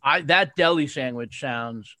spots. That deli sandwich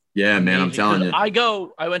sounds man, amazing. I'm telling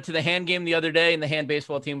you. I went to the hand game the other day, and the hand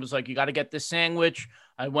baseball team was like, you got to get this sandwich.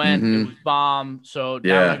 I went, it was bomb. So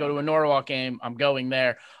now when I go to a Norwalk game, I'm going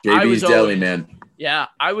there. JB's Deli, man. Yeah,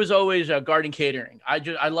 I was always Garden Catering.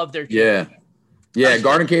 I love their chicken. Yeah,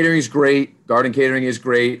 Garden Catering is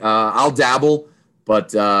great. I'll dabble,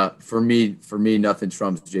 but for me, nothing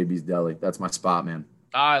trumps JB's Deli. That's my spot, man.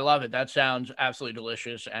 I love it. That sounds absolutely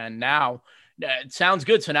delicious. And now it sounds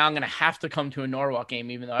good. So now I'm going to have to come to a Norwalk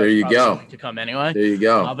game, even though I was going to come anyway. There you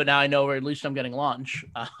go. But now I know where at least I'm getting lunch.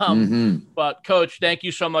 But Coach, thank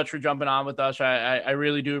you so much for jumping on with us. I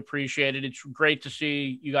really do appreciate it. It's great to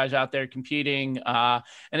see you guys out there competing. And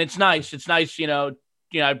it's nice.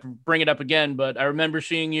 I bring it up again, but I remember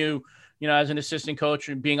seeing you, as an assistant coach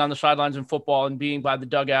and being on the sidelines in football and being by the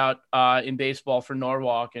dugout in baseball for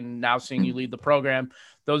Norwalk, and now seeing you lead the program,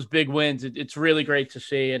 those big wins. It's really great to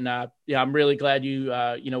see. And I'm really glad you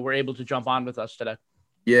were able to jump on with us today.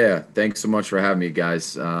 Yeah. Thanks so much for having me,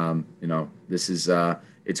 guys. This is,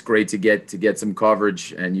 it's great to get some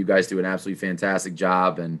coverage, and you guys do an absolutely fantastic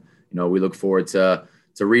job. And, we look forward to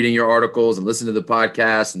reading your articles and listening to the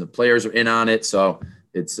podcast, and the players are in on it. So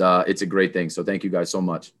it's a great thing. So thank you guys so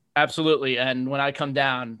much. Absolutely. And when I come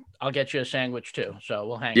down, I'll get you a sandwich too. So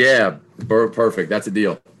we'll hang. Yeah, perfect. That's a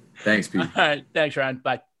deal. Thanks, Pete. All right. Thanks, Ryan.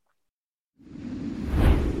 Bye.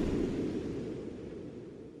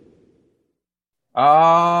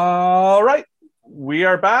 All right. We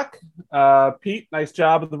are back. Pete, nice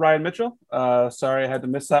job with the Ryan Mitchell. Sorry I had to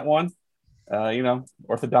miss that one.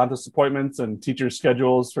 Orthodontist appointments and teachers'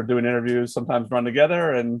 schedules for doing interviews sometimes run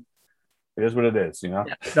together, and it is what it is, Yeah.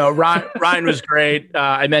 No, Ryan was great.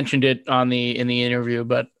 I mentioned it in the interview,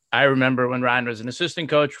 but I remember when Ryan was an assistant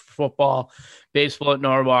coach for football, baseball at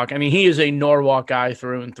Norwalk. I mean, he is a Norwalk guy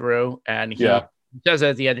through and through, and he says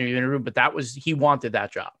that at the end of the interview. But he wanted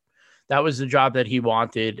that job. That was the job that he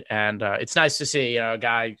wanted, and it's nice to see a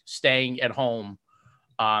guy staying at home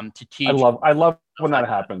to teach. I love when that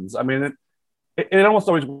happens. I mean, it almost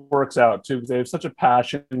always works out too, because they have such a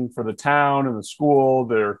passion for the town and the school.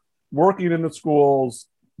 They're working in the schools,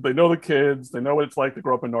 they know the kids, they know what it's like to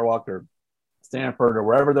grow up in Norwalk or Stanford or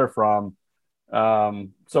wherever they're from.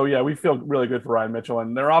 We feel really good for Ryan Mitchell,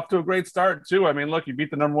 and they're off to a great start too. I mean, look, you beat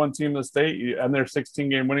the number one team in the state, and their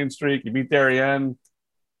 16-game winning streak. You beat Darien,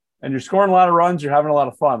 and you're scoring a lot of runs. You're having a lot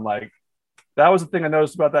of fun. Like, that was the thing I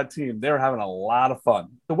noticed about that team. They were having a lot of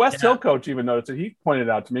fun. The West Hill coach even noticed it. He pointed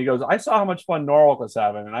out to me, he goes, I saw how much fun Norwalk was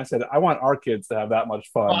having, and I said, I want our kids to have that much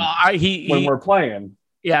fun when we're playing.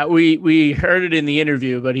 Yeah, we heard it in the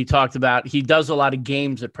interview, but he talked about he does a lot of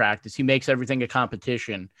games at practice. He makes everything a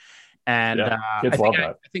competition. And kids love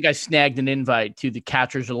that. I think I snagged an invite to the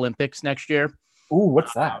Catchers Olympics next year. Ooh,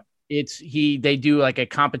 what's that? They do like a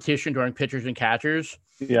competition during pitchers and catchers.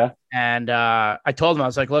 Yeah. And I told him, I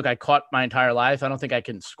was like, look, I caught my entire life. I don't think I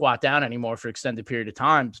can squat down anymore for extended period of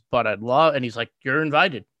times, but I'd love. And he's like, you're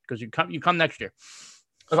invited because you come next year.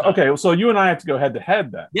 Okay, so you and I have to go head to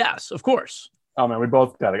head then. Yes, of course. Oh man, I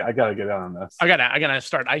gotta get on this. I gotta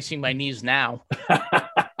start icing my knees now.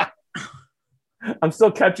 I'm still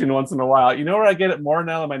catching once in a while. You know where I get it more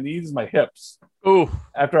now than my knees is my hips. Ooh.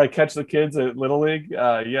 After I catch the kids at Little League,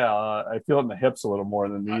 I feel it in the hips a little more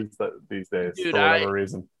than these days. Dude, for whatever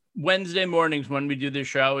reason. Wednesday mornings when we do this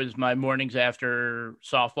show is my mornings after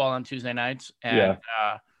softball on Tuesday nights. And,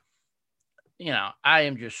 I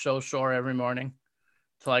am just so sore every morning.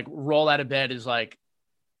 To like roll out of bed is like,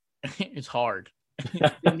 it's hard.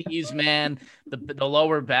 The knees, man, the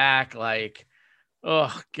lower back, like,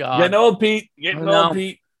 oh God. Getting old, Pete.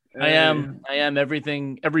 I am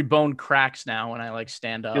everything. Every bone cracks now when I like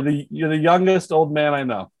stand up. You're the youngest old man I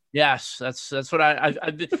know. Yes, that's what I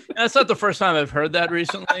that's not the first time I've heard that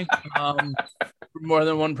recently. From more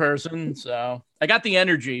than one person. So I got the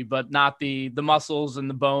energy, but not the muscles, and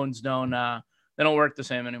the bones don't work the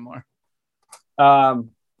same anymore.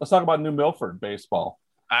 Let's talk about New Milford baseball.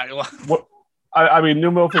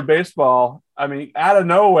 New Milford baseball. I mean, out of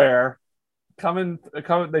nowhere, coming.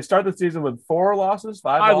 They start the season with five losses.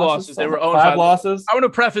 They were 5 losses. I want to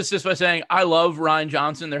preface this by saying I love Ryan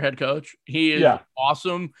Johnson, their head coach. He is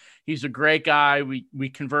awesome. He's a great guy. We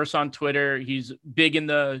converse on Twitter. He's big in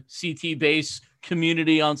the CT base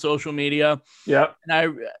community on social media. Yeah.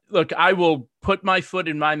 And I will put my foot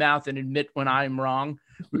in my mouth and admit when I'm wrong.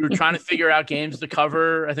 We were trying to figure out games to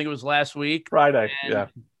cover. I think it was last week. Friday.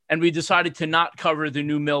 And we decided to not cover the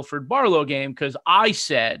New Milford Barlow game because I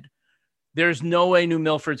said there's no way New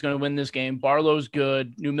Milford's going to win this game. Barlow's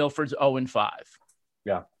good. New Milford's 0-5.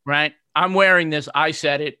 Yeah. Right. I'm wearing this. I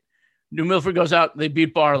said it. New Milford goes out. They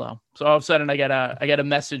beat Barlow. So all of a sudden, I get a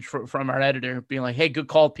message from our editor being like, "Hey, good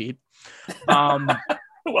call, Pete."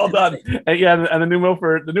 Well done. And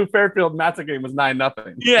the New Fairfield Matza game was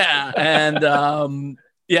 9-0. Yeah, and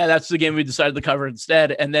that's the game we decided to cover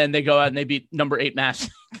instead. And then they go out and they beat number 8 Mass.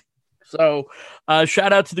 So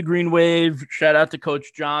shout out to the Green Wave. Shout out to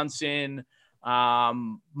Coach Johnson.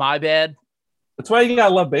 My bad. That's why you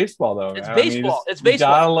gotta love baseball, though. It's baseball. It's baseball.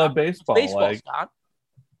 You gotta love baseball. It's baseball, Scott.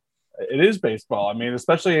 It is baseball. I mean,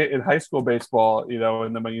 especially in high school baseball,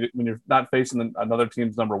 and then when you're not facing another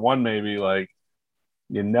team's number 1, maybe like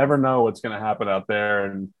you never know what's going to happen out there.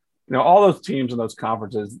 And all those teams in those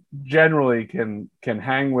conferences generally can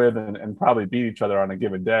hang with and probably beat each other on a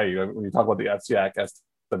given day. When you talk about the FCIAC,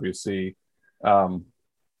 SWC,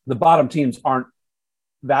 the bottom teams aren't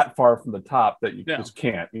that far from the top that you just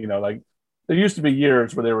can't. Like there used to be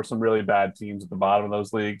years where there were some really bad teams at the bottom of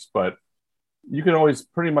those leagues, but you can always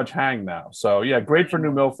pretty much hang now. So yeah, great for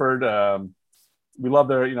New Milford. We love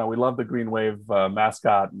we love the Green Wave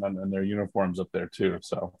mascot and their uniforms up there too.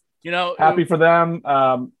 So happy for them.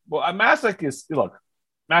 Massac's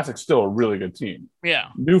still a really good team. Yeah,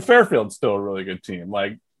 New Fairfield's still a really good team.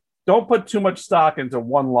 Like, don't put too much stock into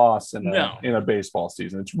one loss in a baseball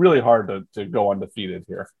season. It's really hard to go undefeated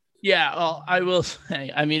here. Yeah, well, I will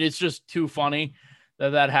say, I mean, it's just too funny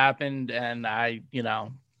that happened, and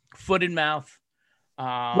foot in mouth.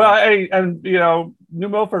 New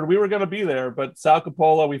Milford, we were going to be there, but Sal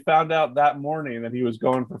Coppola, we found out that morning that he was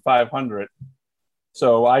going for 500.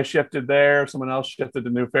 So I shifted there. Someone else shifted to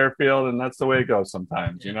New Fairfield, and that's the way it goes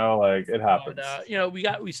sometimes. Like it happens.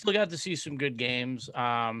 But, we still got to see some good games.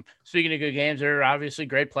 Speaking of good games, there are obviously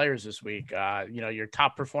great players this week. Your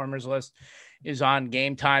top performers list is on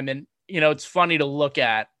Game Time, and it's funny to look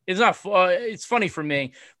at. It's funny for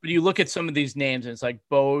me, but you look at some of these names and it's like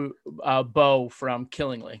Bo from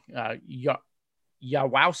Killingly,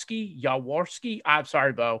 Yawarski. I'm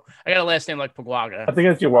sorry, Bo. I got a last name like Pagwaga. I think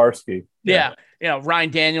it's Yawarski. Yeah. Ryan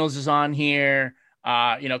Daniels is on here.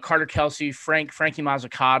 Carter Kelsey, Frankie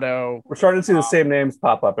Mazzucato. We're starting to see the same names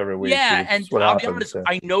pop up every week. Yeah, and I'll be honest,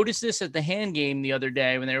 I noticed this at the hand game the other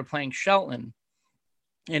day when they were playing Shelton,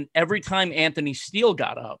 and every time Anthony Steele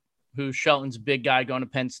got up, who's Shelton's big guy going to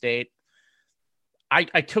Penn State, I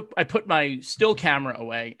put my still camera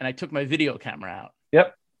away and I took my video camera out.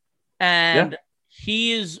 Yep. And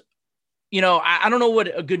he is, I don't know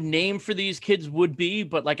what a good name for these kids would be,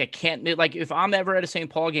 but like I can't, like if I'm ever at a St.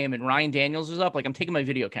 Paul game and Ryan Daniels is up, like I'm taking my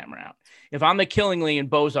video camera out. If I'm at Killingly and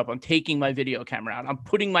Bo's up, I'm taking my video camera out. I'm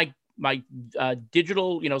putting my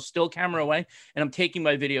digital, still camera away, and I'm taking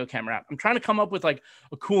my video camera out. I'm trying to come up with like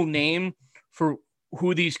a cool name for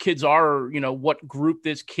who these kids are, or, what group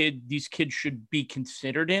these kids should be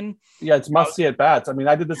considered in. Yeah, it's must see at bats. I mean,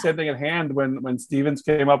 I did the same thing at hand when Stevens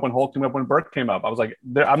came up, when Holt came up, when Burke came up. I was like,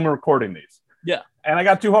 I'm recording these. Yeah. And I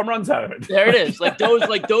got 2 home runs out of it. There it is.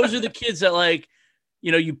 Those are the kids that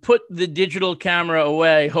you put the digital camera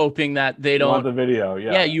away, hoping that they don't want the video.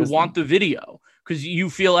 Yeah. Yeah. You want the video because you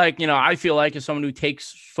feel like, I feel like as someone who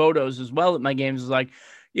takes photos as well at my games is like,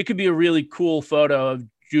 it could be a really cool photo of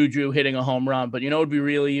Juju hitting a home run, but it would be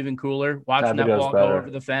really even cooler watching that ball go over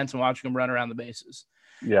the fence and watching him run around the bases.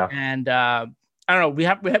 Yeah. And I don't know. We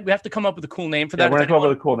have to come up with a cool name for that. We're going to come up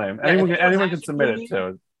with a cool name. Anyone can submit it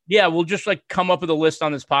too. Yeah. We'll just come up with a list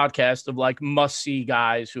on this podcast of must see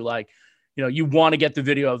guys who you want to get the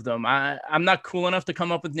video of them. I'm not cool enough to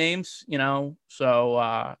come up with names, so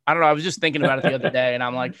I don't know. I was just thinking about it the other day and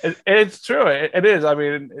I'm like, it's true. It is. I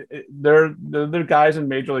mean, there are guys in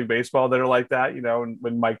Major League Baseball that are like that,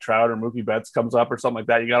 when Mike Trout or Mookie Betts comes up or something like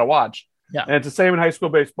that, you got to watch. Yeah. And it's the same in high school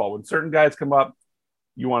baseball. When certain guys come up,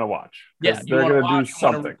 you want to watch. Yeah. They're going to do something.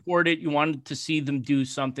 You want to record it. You want to see them do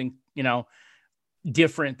something,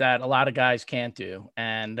 different that a lot of guys can't do.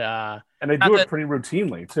 And they do it pretty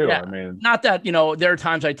routinely too. Yeah, I mean, not that, there are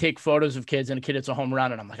times I take photos of kids and a kid hits a home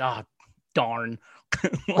run and I'm like, oh, darn.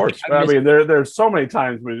 Of course. I mean, there's so many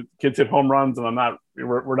times where kids hit home runs and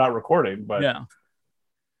we're not recording, but yeah.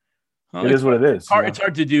 Well, it is what it is. It's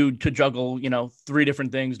hard to juggle, 3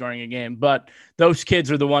 different things during a game, but those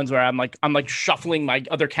kids are the ones where I'm like shuffling my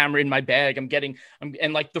other camera in my bag.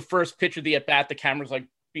 And like the first pitch of the at bat, the camera's like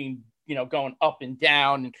being, going up and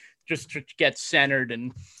down and just to get centered.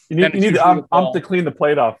 And you need to clean the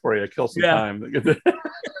plate off for you. Kill some time.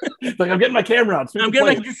 It's like, I'm getting my camera out.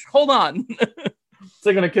 Just hold on. It's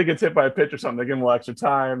like when a kid gets hit by a pitch or something, they give them a little extra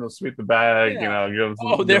time. They'll sweep the bag, give them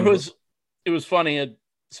some, it was funny.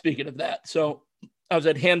 Speaking of that, so I was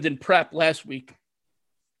at Hamden Prep last week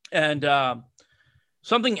and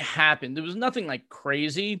something happened. There was nothing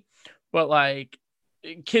crazy, but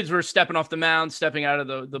kids were stepping off the mound, stepping out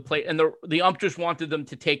of the plate, and the ump just wanted them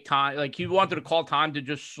to take time. Like he wanted to call time to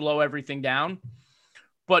just slow everything down.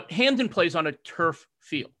 But Hamden plays on a turf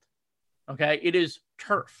field. Okay, it is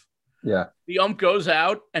turf. Yeah. The ump goes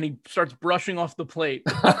out and he starts brushing off the plate.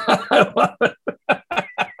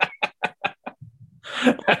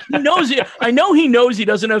 He knows it. I know he knows he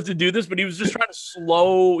doesn't have to do this, but he was just trying to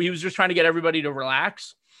slow. He was just trying to get everybody to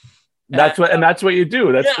relax. That's what you do.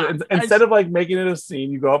 Instead of like making it a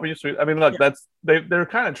scene, you go up and you sweep. I mean, look, they're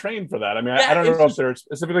kind of trained for that. I mean, I don't know if they're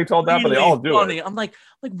specifically told that, but they all do it. I'm like,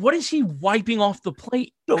 what is he wiping off the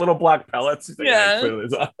plate? The little black pellets. Yeah.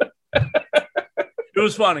 It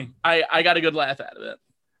was funny. I got a good laugh out of it.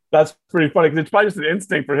 That's pretty funny because it's probably just an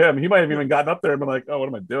instinct for him. He might have even gotten up there and been like, "Oh, what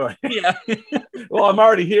am I doing?" Yeah. Well, I'm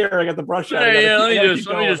already here. I got the brush out. Yeah, let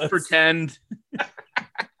me just pretend.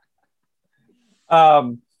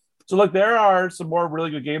 So look, there are some more really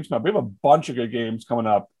good games coming up. We have a bunch of good games coming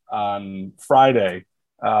up on Friday.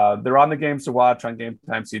 They're on the games to watch on Game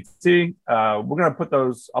Time CT. We're gonna put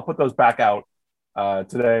those. I'll put those back out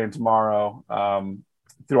today and tomorrow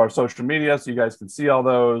through our social media, so you guys can see all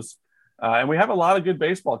those. And we have a lot of good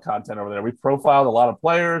baseball content over there. We profiled a lot of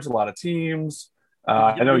players, a lot of teams.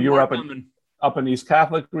 I know you were up in East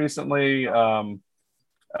Catholic recently. Will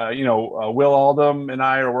Oldham and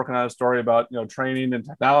I are working on a story about, training and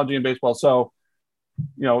technology in baseball. So,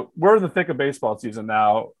 we're in the thick of baseball season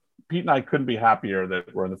now. Pete and I couldn't be happier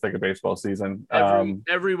that we're in the thick of baseball season.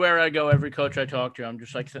 Everywhere I go, every coach I talk to, I'm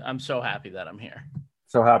just like, I'm so happy that I'm here.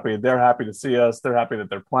 So happy. They're happy to see us. They're happy that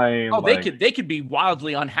they're playing. Oh, they could be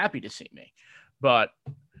wildly unhappy to see me, but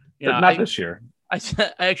not this year. I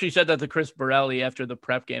actually said that to Chris Borelli after the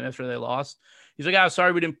prep game, after they lost. He's like,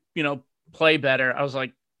 sorry we didn't, play better. I was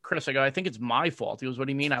like, Chris, I think it's my fault. He goes, what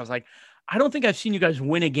do you mean? I was like, I don't think I've seen you guys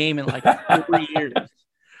win a game in like 3 years. I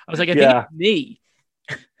was like, I think it's me.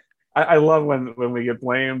 I love when we get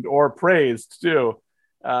blamed or praised too.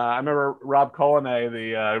 I remember Rob Colonnay,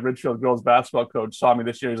 the Ridgefield girls basketball coach, saw me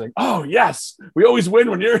this year. He's like, "Oh yes, we always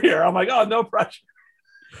win when you're here." I'm like, "Oh, no pressure."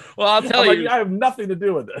 Well, I'll tell you, I have nothing to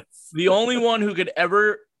do with this. The only one who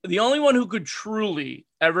could truly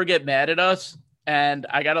ever get mad at us, and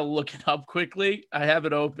I got to look it up quickly. I have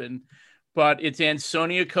it open, but it's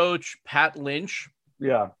Ansonia coach Pat Lynch.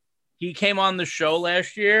 Yeah, he came on the show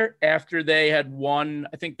last year after they had won.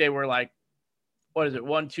 I think they were like, what is it?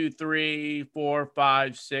 1, 2, 3, 4,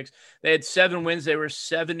 5, 6. They had 7 wins. They were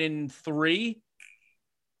 7-3.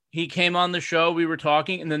 He came on the show. We were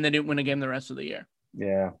talking, and then they didn't win a game the rest of the year.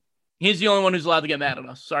 Yeah. He's the only one who's allowed to get mad at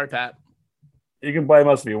us. Sorry, Pat. You can blame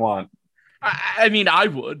us if you want. I mean, I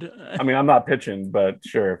would. I mean, I'm not pitching, but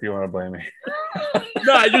sure, if you want to blame me.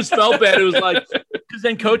 No, I just felt bad. It was like, because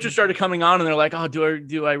then coaches started coming on and they're like, "Oh, do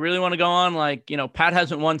I really want to go on?" Like, Pat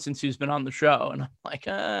hasn't won since he's been on the show, and I'm like,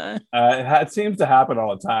 It seems to happen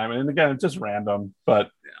all the time, and again, it's just random. But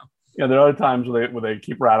there are other times where they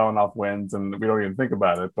keep rattling off wins, and we don't even think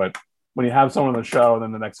about it. But when you have someone on the show, and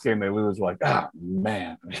then the next game they lose, we're like,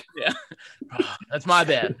 man. Yeah, that's my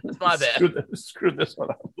bad. That's my bad. Screw this one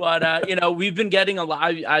up. But we've been getting a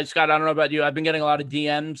lot. Scott, I don't know about you. I've been getting a lot of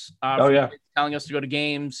DMs. Telling us to go to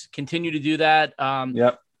games. Continue to do that.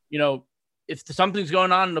 Yep. If something's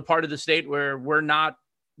going on in a part of the state where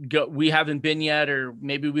we haven't been yet, or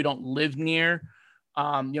maybe we don't live near,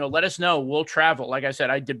 let us know. We'll travel. Like I said,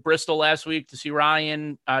 I did Bristol last week to see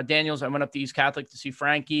Ryan Daniels. I went up to East Catholic to see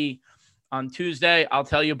Frankie on Tuesday. I'll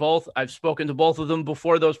tell you both. I've spoken to both of them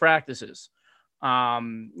before those practices. I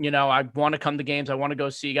want to come to games. I want to go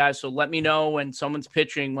see guys. So let me know when someone's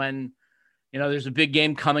pitching, when, there's a big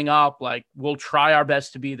game coming up. Like, we'll try our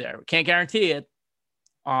best to be there. We can't guarantee it.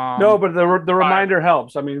 No, but the reminder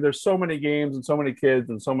helps. I mean, there's so many games and so many kids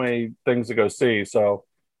and so many things to go see. So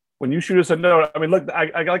when you shoot us a note, I mean, look,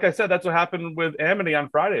 like I said, that's what happened with Amity on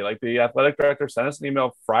Friday. Like, the athletic director sent us an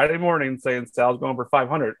email Friday morning saying Sal's going for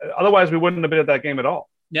 500. Otherwise, we wouldn't have been at that game at all.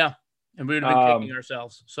 Yeah, and we would have been kicking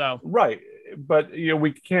ourselves. So right, but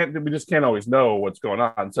we just can't always know what's going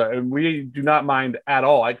on. So we do not mind at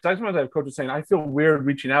all. I sometimes have coaches saying, "I feel weird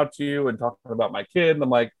reaching out to you and talking about my kid," and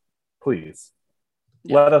I'm like, "Please,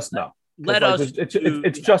 let us know."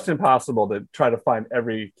 It's just impossible to try to find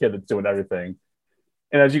every kid that's doing everything.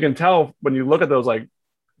 And as you can tell, when you look at those like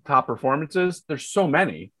top performances, there's so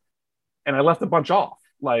many, and I left a bunch off.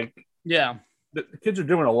 Like, yeah, the kids are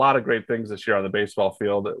doing a lot of great things this year on the baseball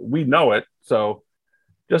field. We know it. So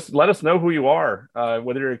just let us know who you are,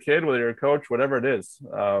 whether you're a kid, whether you're a coach, whatever it is.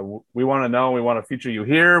 We want to know. We want to feature you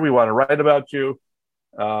here. We want to write about you.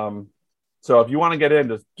 So if you want to get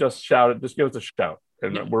in, just shout it. Just give us a shout.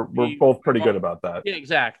 And we're both pretty good about that. Yeah,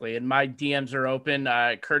 exactly. And my DMs are open.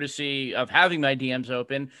 Courtesy of having my DMs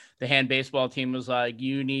open, the hand baseball team was like,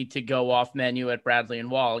 you need to go off menu at Bradley and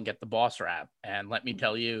Wall and get the Boss Wrap. And let me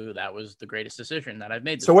tell you, that was the greatest decision that I've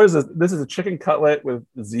made. So what is this? This is a chicken cutlet with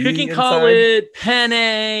Z chicken inside? cutlet, penne,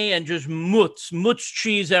 and just mutz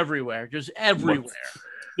cheese everywhere. Just everywhere.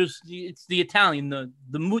 Just it's the Italian, the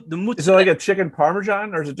mutz. Is it like a chicken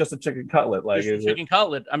parmesan or is it just a chicken cutlet? Like is chicken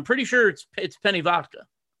cutlet. I'm pretty sure it's penne vodka.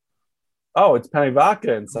 Oh, it's penne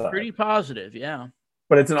vodka inside. Pretty positive, yeah.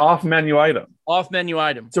 But it's an off-menu item. Off-menu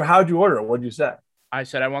item. So how'd you order it? What'd you say? I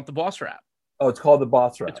said I want the Boss Wrap. Oh, it's called the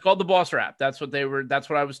Boss Wrap. It's called the Boss Wrap. That's what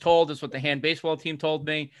I was told. That's what the hand baseball team told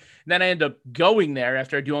me. And then I end up going there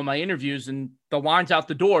after I do all my interviews, and the line's out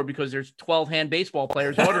the door because there's 12 hand baseball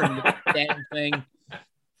players ordering the damn thing.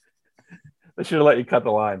 They should have let you cut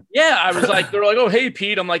the line. Yeah, I was like, they're like, oh, hey,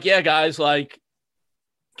 Pete. I'm like, yeah, guys, like,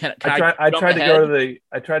 I tried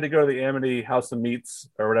to go to the Amity House of Meats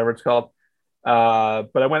or whatever it's called. But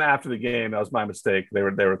I went after the game. That was my mistake. They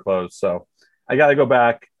were closed. So I got to go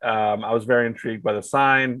back. I was very intrigued by the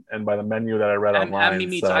sign and by the menu that I read online. Amity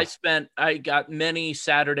Meats. So. I got many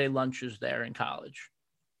Saturday lunches there in college.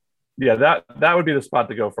 Yeah, that would be the spot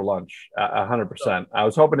to go for lunch. 100%. I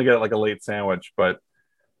was hoping to get like a late sandwich, but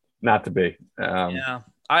not to be. Yeah.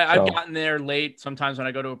 I've gotten there late. Sometimes when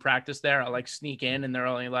I go to a practice there, I like sneak in and they're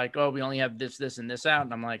only like, oh, we only have this, and this out.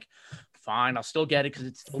 And I'm like, fine, I'll still get it because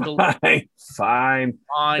it's still delicious. Fine.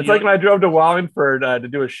 It's like when I drove to Wallingford to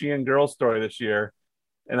do a Sheehan Girls story this year.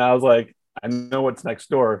 And I was like, I know what's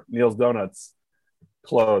next door. Neil's Donuts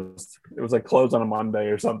closed. It was like closed on a Monday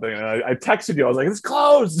or something. And I texted you. I was like, it's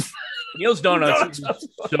closed. Neil's Donuts is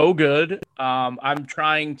so good. I'm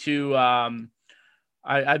trying to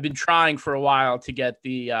I've been trying for a while to get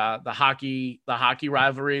the hockey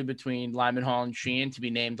rivalry between Lyman Hall and Sheehan to be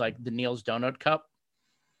named like the Neil's Donut Cup.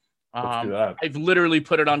 Let's do that. I've literally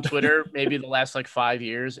put it on Twitter maybe the last like 5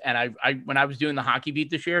 years, and I when I was doing the hockey beat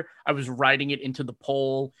this year, I was writing it into the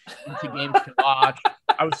poll, into games to watch.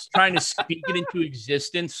 I was trying to speak it into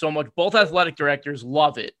existence so much. Both athletic directors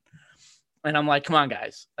love it. And I'm like, come on,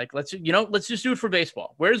 guys. Like, let's just do it for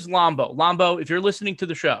baseball. Where's Lombo? Lombo, if you're listening to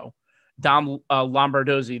the show, Dom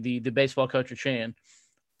Lombardozzi, the baseball coach at Sheehan,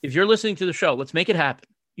 if you're listening to the show, let's make it happen.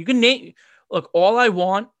 You can name – look, all I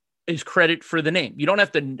want is credit for the name. You don't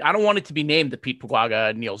have to – I don't want it to be named the Pete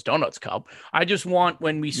Paguaga Neil's Donuts Cup. I just want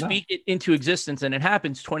when we speak it into existence and it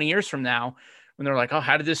happens 20 years from now when they're like, oh,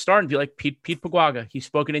 how did this start? And be like, Pete Paguaga, he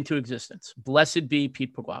spoke it into existence. Blessed be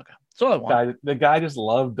Pete Paguaga. That's all I want. The guy just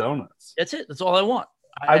loved donuts. That's it. That's all I want.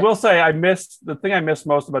 I will say the thing I missed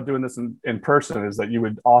most about doing this in person is that you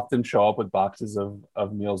would often show up with boxes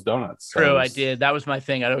of Neil's Donuts. True, I did. That was my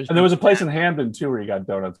thing. And there was a place in Hamden too where you got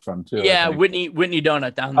donuts from too. Yeah, Whitney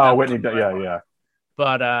Donut down there. Oh, Whitney, yeah.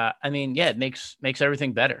 But I mean, yeah, it makes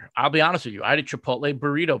everything better. I'll be honest with you. I had a Chipotle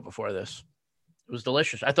burrito before this. It was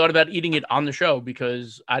delicious. I thought about eating it on the show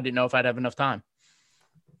because I didn't know if I'd have enough time.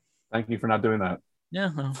 Thank you for not doing that.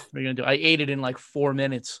 Yeah, well, what are you gonna do? I ate it in like 4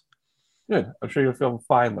 minutes. Good. I'm sure you'll feel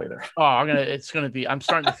fine later. Oh, I'm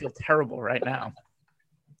starting to feel terrible right now.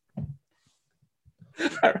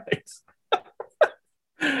 All right.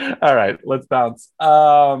 All right. Let's bounce.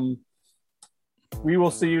 We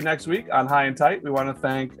will see you next week on High and Tight. We want to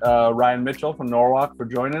thank Ryan Mitchell from Norwalk for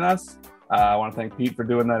joining us. I want to thank Pete for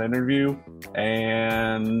doing that interview.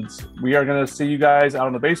 And we are going to see you guys out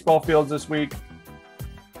on the baseball fields this week.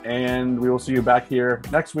 And we will see you back here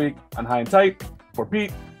next week on High and Tight. For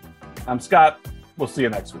Pete, I'm Scott. We'll see you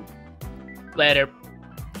next week. Later.